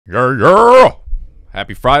Yeah.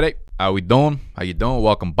 Happy Friday. How we doing? How you doing?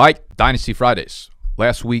 Welcome, Bike Dynasty Fridays.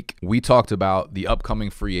 Last week, we talked about the upcoming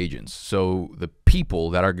free agents. So the people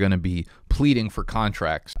that are going to be pleading for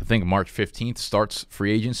contracts. I think March 15th starts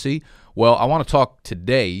free agency. Well, I want to talk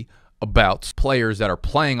today about players that are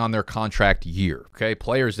playing on their contract year, okay?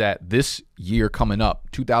 Players that this year coming up,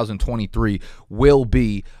 2023, will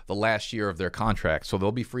be the last year of their contract. So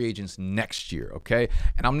they'll be free agents next year, okay?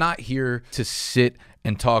 And I'm not here to sit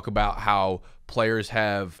and talk about how players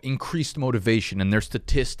have increased motivation and their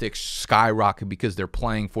statistics skyrocket because they're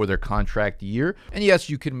playing for their contract year. And yes,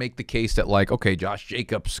 you can make the case that, like, okay, Josh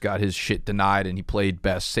Jacobs got his shit denied and he played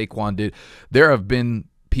best. Saquon did. There have been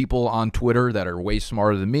people on Twitter that are way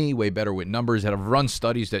smarter than me, way better with numbers, that have run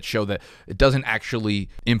studies that show that it doesn't actually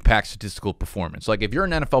impact statistical performance. Like, if you're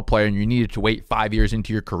an NFL player and you needed to wait 5 years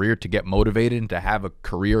into your career to get motivated and to have a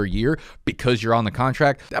career year because you're on the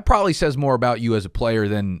contract, that probably says more about you as a player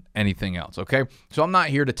than anything else, okay? So I'm not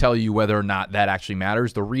here to tell you whether or not that actually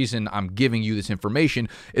matters. The reason I'm giving you this information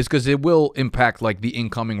is because it will impact, like, the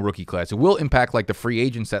incoming rookie class. It will impact, like, the free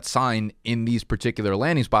agents that sign in these particular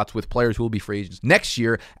landing spots with players who will be free agents next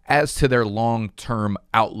year as to their long-term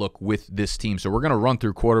outlook with this team. So we're going to run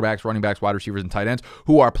through quarterbacks, running backs, wide receivers, and tight ends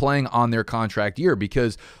who are playing on their contract year.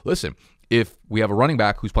 Because, listen, if we have a running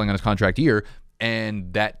back who's playing on his contract year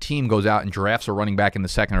and that team goes out and drafts a running back in the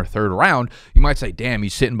second or third round, you might say, damn,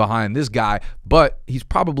 he's sitting behind this guy, but he's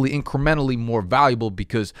probably incrementally more valuable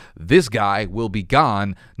because this guy will be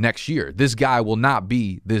gone next year. This guy will not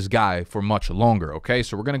be this guy for much longer, okay?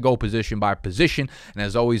 So we're going to go position by position, and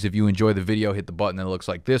as always, if you enjoy the video, hit the button that looks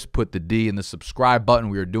like this, put the D in the subscribe button.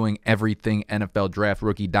 We are doing everything NFL Draft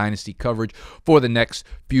Rookie Dynasty coverage for the next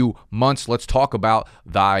few months. Let's talk about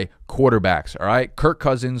thy quarterbacks, all right? Kirk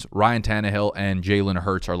Cousins, Ryan Tannehill, and Jalen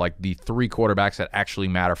Hurts are like the three quarterbacks that actually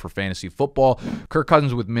matter for fantasy football. Kirk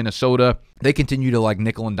Cousins with Minnesota, they continue to, like,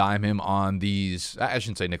 nickel and dime him on these, I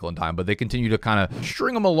shouldn't say nickel and dime, but they continue to kind of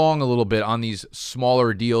string him along a little bit on these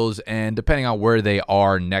smaller deals, and depending on where they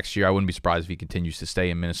are next year, I wouldn't be surprised if he continues to stay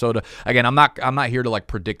in Minnesota. Again, I'm not here to, like,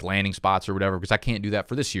 predict landing spots or whatever, because I can't do that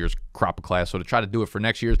for this year's crop of class. So to try to do it for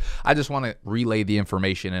next year's, I just want to relay the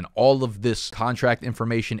information, and all of this contract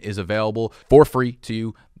information is available for free to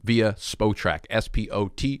you via Spotrac,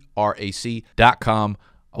 SPOTRAC.com.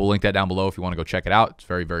 I will link that down below if you want to go check it out. It's a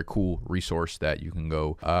very, very cool resource that you can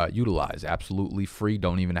go utilize. Absolutely free.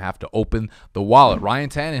 Don't even have to open the wallet. Ryan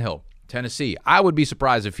Tannehill, Tennessee. I would be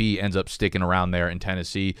surprised if he ends up sticking around there in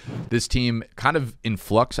Tennessee. This team kind of in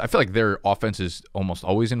flux. I feel like their offense is almost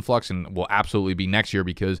always in flux and will absolutely be next year,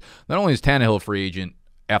 because not only is Tannehill a free agent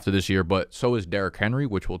after this year, but so is Derrick Henry,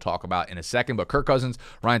 which we'll talk about in a second. But Kirk Cousins,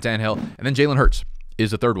 Ryan Tannehill, and then Jalen Hurts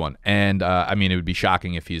is the third one. And, I mean, it would be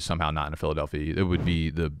shocking if he's somehow not in Philadelphia. It would be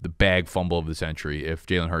the bag fumble of the century if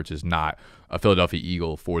Jalen Hurts is not a Philadelphia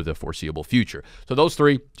Eagle for the foreseeable future. So those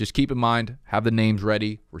three, just keep in mind, have the names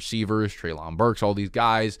ready. Receivers, Treylon Burks, all these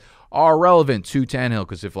guys are relevant to Tannehill,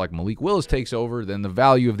 because if, like, Malik Willis takes over, then the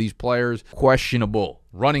value of these players, questionable.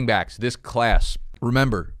 Running backs, this class,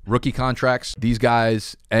 remember, rookie contracts, these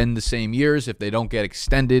guys end the same years. If they don't get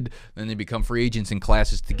extended, then they become free agents in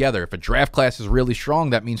classes together. If a draft class is really strong,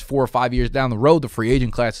 that means 4 or 5 years down the road, the free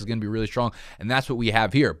agent class is going to be really strong, and that's what we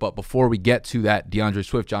have here. But before we get to that DeAndre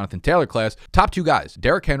Swift, Jonathan Taylor class, top two guys,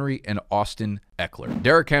 Derrick Henry and Austin Eckler.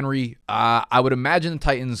 Derrick Henry, I would imagine the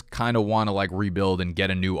Titans kind of want to, like, rebuild and get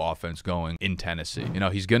a new offense going in Tennessee. You know,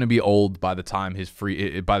 he's going to be old by the time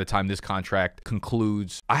this contract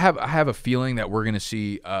concludes. I have a feeling that we're going to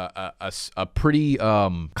see a pretty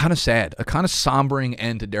kind of sad, a kind of sombering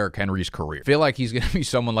end to Derrick Henry's career. I feel like he's going to be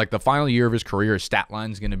someone, like, the final year of his career, his stat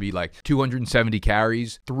line is going to be like 270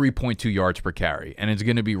 carries, 3.2 yards per carry, and it's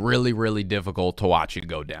going to be really, really difficult to watch it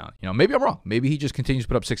go down. You know, maybe I'm wrong. Maybe he just continues to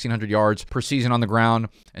put up 1,600 yards per season on the ground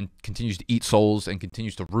and continues to eat souls and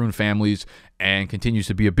continues to ruin families and continues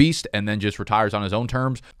to be a beast and then just retires on his own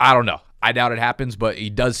terms. I don't know. I doubt it happens, but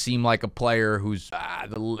he does seem like a player who's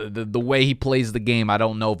the way he plays the game, I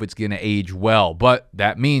don't know if it's going to age well. But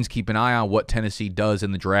that means keep an eye on what Tennessee does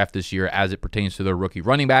in the draft this year as it pertains to their rookie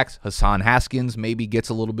running backs. Hassan Haskins maybe gets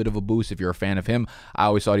a little bit of a boost if you're a fan of him. I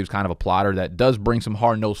always thought he was kind of a plotter that does bring some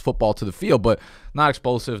hard-nosed football to the field, but not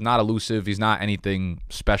explosive, not elusive. He's not anything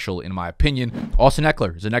special in my opinion. Austin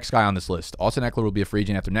Eckler is the next guy on this list. Austin Eckler will be a free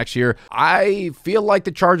agent after next year. I feel like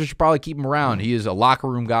the Chargers should probably keep him around. He is a locker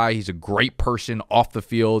room guy. He's a great person off the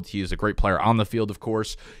field. He is a great player on the field, of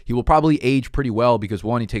course. He will probably age pretty well because,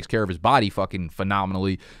 one, he takes care of his body fucking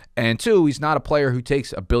phenomenally, and two, he's not a player who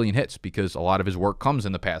takes a billion hits because a lot of his work comes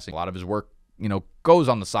in the passing. A lot of his work goes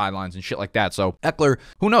on the sidelines and shit like that. So Eckler,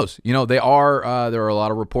 who knows? There are a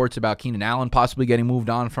lot of reports about Keenan Allen possibly getting moved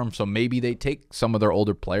on from. So maybe they take some of their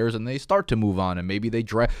older players and they start to move on, and maybe they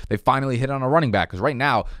finally hit on a running back. Because right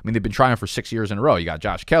now, they've been trying for 6 years in a row. You got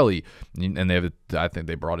Josh Kelly, and I think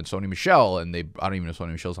they brought in Sony Michel, and I don't even know if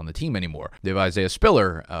Sony Michel's on the team anymore. They have Isaiah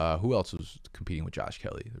Spiller. Who else was competing with Josh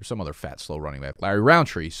Kelly? There's some other fat, slow running back, Larry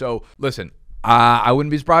Roundtree. So listen, I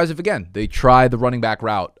wouldn't be surprised if, again, they try the running back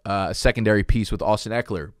route, a secondary piece with Austin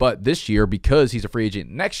Eckler. But this year, because he's a free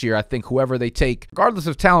agent next year, I think whoever they take, regardless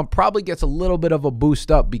of talent, probably gets a little bit of a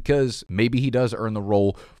boost up, because maybe he does earn the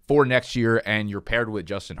role for next year, and you're paired with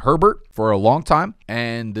Justin Herbert for a long time.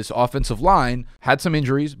 And this offensive line had some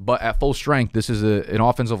injuries, but at full strength, this is an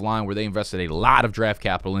offensive line where they invested a lot of draft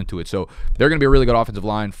capital into it. So they're going to be a really good offensive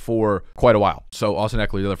line for quite a while. So Austin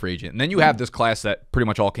Eckler, the other free agent. And then you have this class that pretty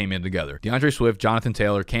much all came in together. DeAndre Swift, Jonathan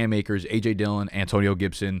Taylor, Cam Akers, A.J. Dillon, Antonio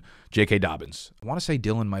Gibson, J.K. Dobbins. I want to say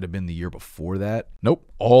Dillon might have been the year before that.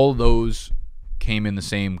 Nope. All those came in the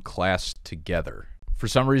same class together. For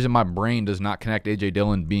some reason, my brain does not connect A.J.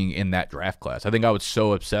 Dillon being in that draft class. I think I was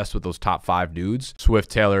so obsessed with those top 5 dudes, Swift,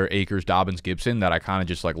 Taylor, Akers, Dobbins, Gibson, that I kind of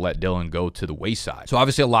just let Dillon go to the wayside. So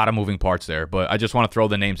obviously a lot of moving parts there, but I just want to throw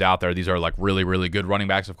the names out there. These are really, really good running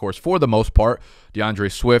backs, of course, for the most part.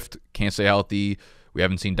 DeAndre Swift can't stay healthy. We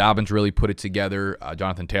haven't seen Dobbins really put it together.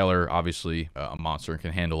 Jonathan Taylor, obviously a monster and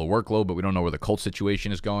can handle a workload, but we don't know where the Colts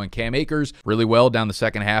situation is going. Cam Akers, really well down the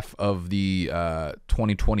second half of the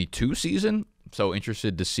 2022 season. So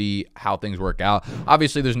interested to see how things work out.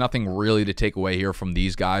 Obviously, there's nothing really to take away here from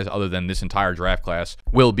these guys other than this entire draft class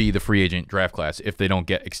will be the free agent draft class if they don't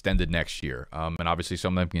get extended next year. And obviously,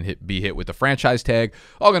 some of them can be hit with the franchise tag.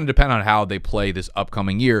 All going to depend on how they play this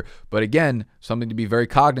upcoming year. But again, something to be very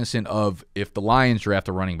cognizant of if the Lions draft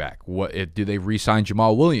a running back. Do they re-sign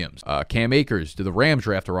Jamal Williams? Cam Akers? Do the Rams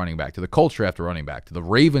draft a running back? Do the Colts draft a running back? Do the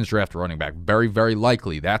Ravens draft a running back? Very, very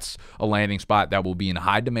likely. That's a landing spot that will be in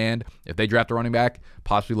high demand. If they draft a running back,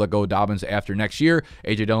 possibly let go of Dobbins after next year.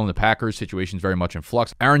 A.J. Dillon, the Packers, situation is very much in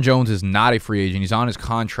flux. Aaron Jones is not a free agent. He's on his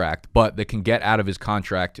contract, but they can get out of his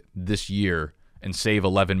contract this year and save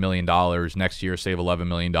 $11 million. Next year, save $11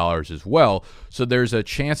 million as well. So there's a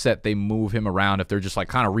chance that they move him around if they're just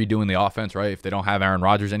kind of redoing the offense, right? If they don't have Aaron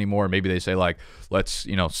Rodgers anymore, maybe they say let's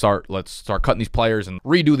start cutting these players and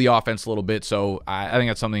redo the offense a little bit. So I think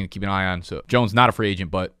that's something to keep an eye on. So Jones, not a free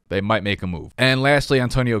agent, but they might make a move. And lastly,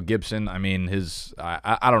 Antonio Gibson.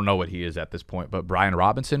 I don't know what he is at this point, but Brian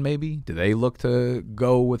Robinson maybe? Do they look to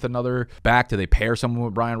go with another back? Do they pair someone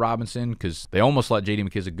with Brian Robinson? Because they almost let J.D.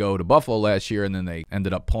 McKissick go to Buffalo last year, and then they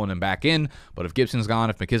ended up pulling him back in. But if Gibson's gone,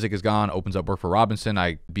 if McKissick is gone, opens up work for Robinson.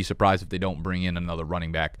 I'd be surprised if they don't bring in another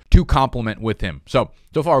running back to complement with him. So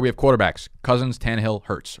far we have quarterbacks: Cousins, Tannehill,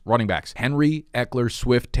 Hurts. Running backs: Henry, Eckler,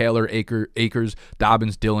 Swift, Taylor, Akers,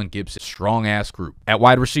 Dobbins, Dillon, Gibson. Strong-ass group. At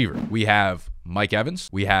wide receiver, we have Mike Evans,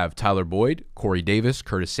 we have Tyler Boyd, Corey Davis,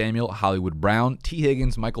 Curtis Samuel, Hollywood Brown, T.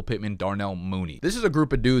 Higgins, Michael Pittman, Darnell Mooney. This is a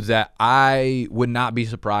group of dudes that I would not be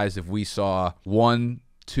surprised if we saw 1,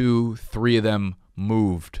 2, 3 of them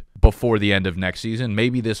moved before the end of next season.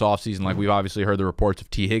 Maybe this offseason, we've obviously heard the reports of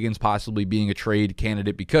T. Higgins possibly being a trade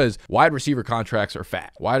candidate, because wide receiver contracts are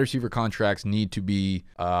fat. Wide receiver contracts need to be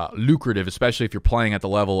lucrative, especially if you're playing at the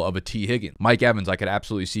level of a T. Higgins. Mike Evans, I could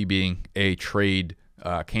absolutely see being a trade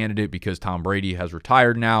candidate because Tom Brady has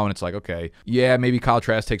retired now, and it's okay, yeah, maybe Kyle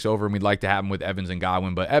Trask takes over and we'd like to have him with Evans and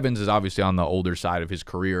Godwin, but Evans is obviously on the older side of his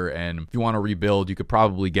career, and if you want to rebuild, you could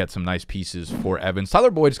probably get some nice pieces for Evans. Tyler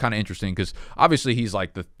Boyd is kind of interesting because obviously he's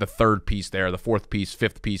the third piece there, the fourth piece,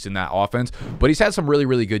 fifth piece in that offense, but he's had some really,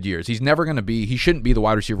 really good years. He shouldn't be the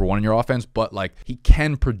wide receiver one in your offense, but he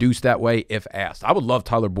can produce that way if asked. I would love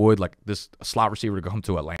Tyler Boyd, this slot receiver, to come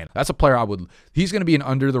to Atlanta. That's a player he's going to be an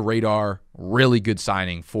under the radar, really good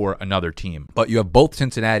signing for another team. But you have both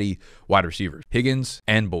Cincinnati wide receivers, Higgins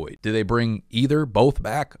and Boyd. Do they bring both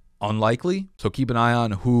back? Unlikely. So keep an eye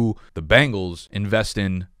on who the Bengals invest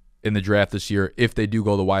in the draft this year if they do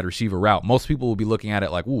go the wide receiver route. Most people will be looking at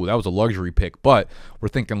it ooh, that was a luxury pick, but we're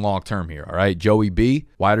thinking long-term here, all right? Joey B,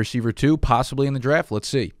 wide receiver 2, possibly in the draft. Let's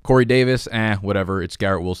see. Corey Davis, whatever. It's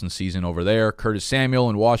Garrett Wilson's season over there. Curtis Samuel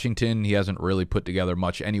in Washington, he hasn't really put together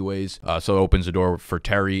much anyways, so it opens the door for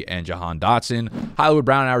Terry and Jahan Dotson. Hollywood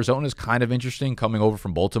Brown in Arizona is kind of interesting, coming over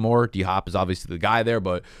from Baltimore. D-Hop is obviously the guy there,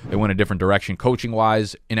 but they went a different direction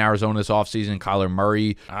coaching-wise in Arizona this offseason. Kyler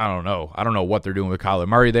Murray, I don't know what they're doing with Kyler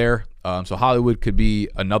Murray there. there. So Hollywood could be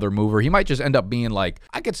another mover. He might just end up being like,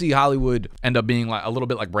 I could see Hollywood end up being like a little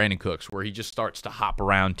bit like Brandon Cooks, where he just starts to hop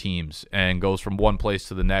around teams and goes from one place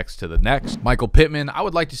to the next to the next. Michael Pittman, I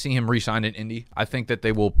would like to see him re-sign in Indy. I think that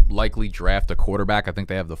they will likely draft a quarterback. I think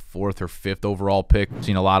they have the 4th or 5th overall pick. I've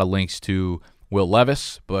seen a lot of links to Will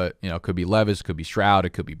Levis, but you know, it could be Levis, could be Stroud,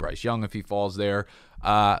 it could be Bryce Young if he falls there.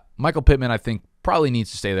 Michael Pittman, I think, probably needs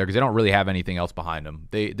to stay there because they don't really have anything else behind him.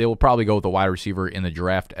 They will probably go with a wide receiver in the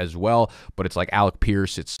draft as well, but it's like Alec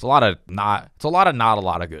Pierce. It's a lot of not a lot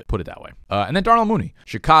of good, put it that way. And then Darnell Mooney,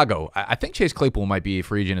 Chicago. I think Chase Claypool might be a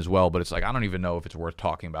free agent as well, but it's like I don't even know if it's worth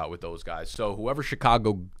talking about with those guys. So whoever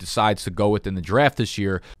Chicago decides to go with in the draft this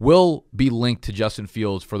year will be linked to Justin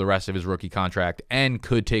Fields for the rest of his rookie contract and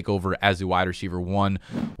could take over as the wide receiver 1.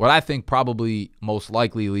 What I think probably most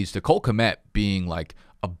likely leads to Cole Kmet being like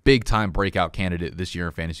a big-time breakout candidate this year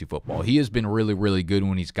in fantasy football. He has been really, really good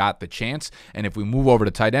when he's got the chance. And if we move over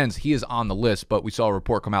to tight ends, he is on the list. But we saw a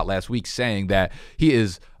report come out last week saying that he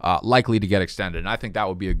is likely to get extended. And I think that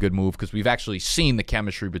would be a good move because we've actually seen the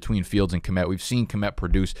chemistry between Fields and Kmet. We've seen Kmet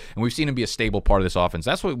produce, and we've seen him be a stable part of this offense.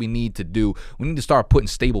 That's what we need to do. We need to start putting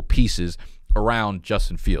stable pieces around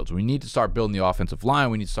Justin Fields. We need to start building the offensive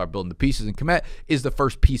line. We need to start building the pieces, and Kmet is the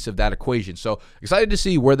first piece of that equation. So excited to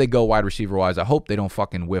see where they go wide receiver-wise. I hope they don't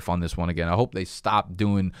fucking whiff on this one again. I hope they stop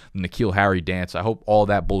doing the N'Keal Harry dance. I hope all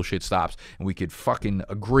that bullshit stops, and we could fucking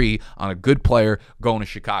agree on a good player going to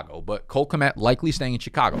Chicago. But Cole Kmet likely staying in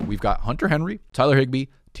Chicago. We've got Hunter Henry, Tyler Higbee,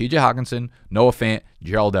 TJ Hawkinson, Noah Fant,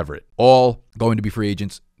 Gerald Everett, all going to be free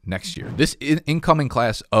agents next year. This incoming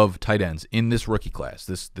class of tight ends in this rookie class,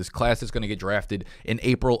 this class is going to get drafted in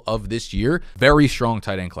April of this year. Very strong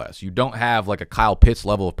tight end class. You don't have like a Kyle Pitts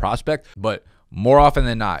level of prospect, but more often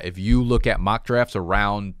than not, if you look at mock drafts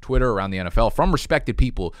around Twitter, around the NFL, from respected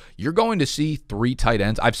people, you're going to see 3 tight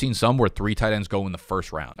ends. I've seen some where 3 tight ends go in the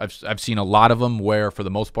first round. I've seen a lot of them where, for the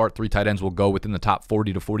most part, 3 tight ends will go within the top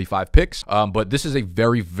 40 to 45 picks. But this is a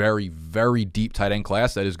very, very, very deep tight end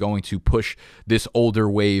class that is going to push this older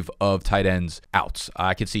wave of tight ends out.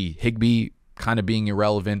 I could see Higbee kind of being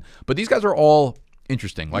irrelevant, but these guys are all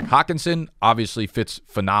interesting. Like Hawkinson obviously fits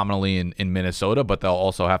phenomenally in Minnesota, but they'll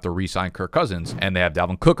also have to re-sign Kirk Cousins, and they have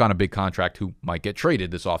Dalvin Cook on a big contract who might get traded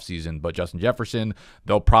this offseason. But Justin Jefferson,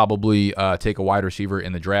 they'll probably take a wide receiver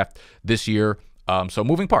in the draft this year. So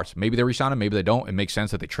moving parts. Maybe they re-sign him, maybe they don't. It makes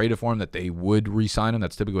sense that they traded for him, that they would re-sign him.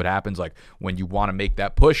 That's typically what happens. Like when you want to make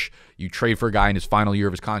that push, you trade for a guy in his final year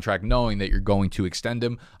of his contract knowing that you're going to extend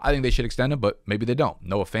him. I think they should extend him, but maybe they don't.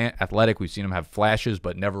 Noah Fant, athletic. We've seen him have flashes,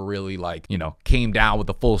 but never really came down with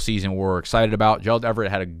the full season we're excited about. Gerald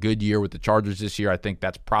Everett had a good year with the Chargers this year. I think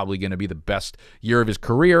that's probably going to be the best year of his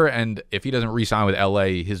career, and if he doesn't re-sign with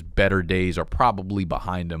LA, his better days are probably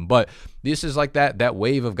behind him. But this is like that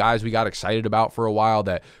wave of guys we got excited about for a while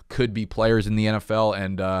that could be players in the NFL,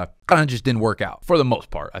 and kind of just didn't work out for the most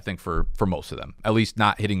part. I think for most of them, at least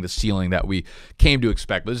not hitting the ceiling that we came to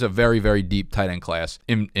expect. But this is a very, very deep tight end class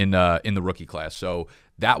in the rookie class, so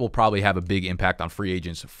that will probably have a big impact on free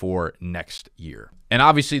agents for next year. And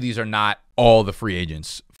obviously, these are not all the free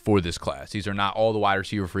agents for this class. These are not all the wide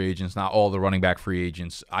receiver free agents, not all the running back free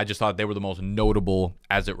agents. I just thought they were the most notable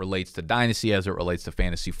as it relates to Dynasty, as it relates to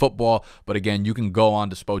fantasy football. But again, you can go on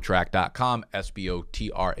to spotrac.com,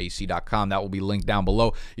 SBOTRAC.com. That will be linked down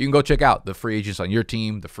below. You can go check out the free agents on your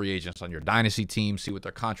team, the free agents on your Dynasty team, see what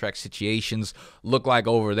their contract situations look like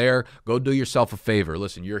over there. Go do yourself a favor.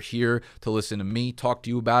 Listen, you're here to listen to me talk to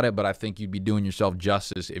you about it, but I think you'd be doing yourself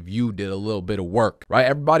justice if you did a little bit of work, right?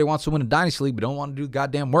 Everybody wants to win a Dynasty League, but don't want to do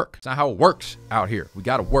goddamn work. It's not how it works out here. We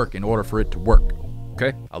got to work in order for it to work.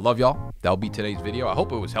 Okay? I love y'all. That'll be today's video. I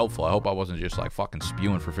hope it was helpful. I hope I wasn't just like fucking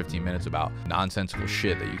spewing for 15 minutes about nonsensical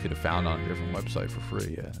shit that you could have found on a different website for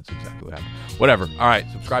free. Yeah, that's exactly what happened. Whatever. All right.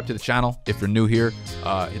 Subscribe to the channel if you're new here. Hit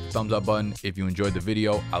the thumbs up button if you enjoyed the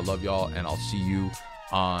video. I love y'all, and I'll see you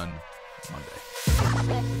on Monday.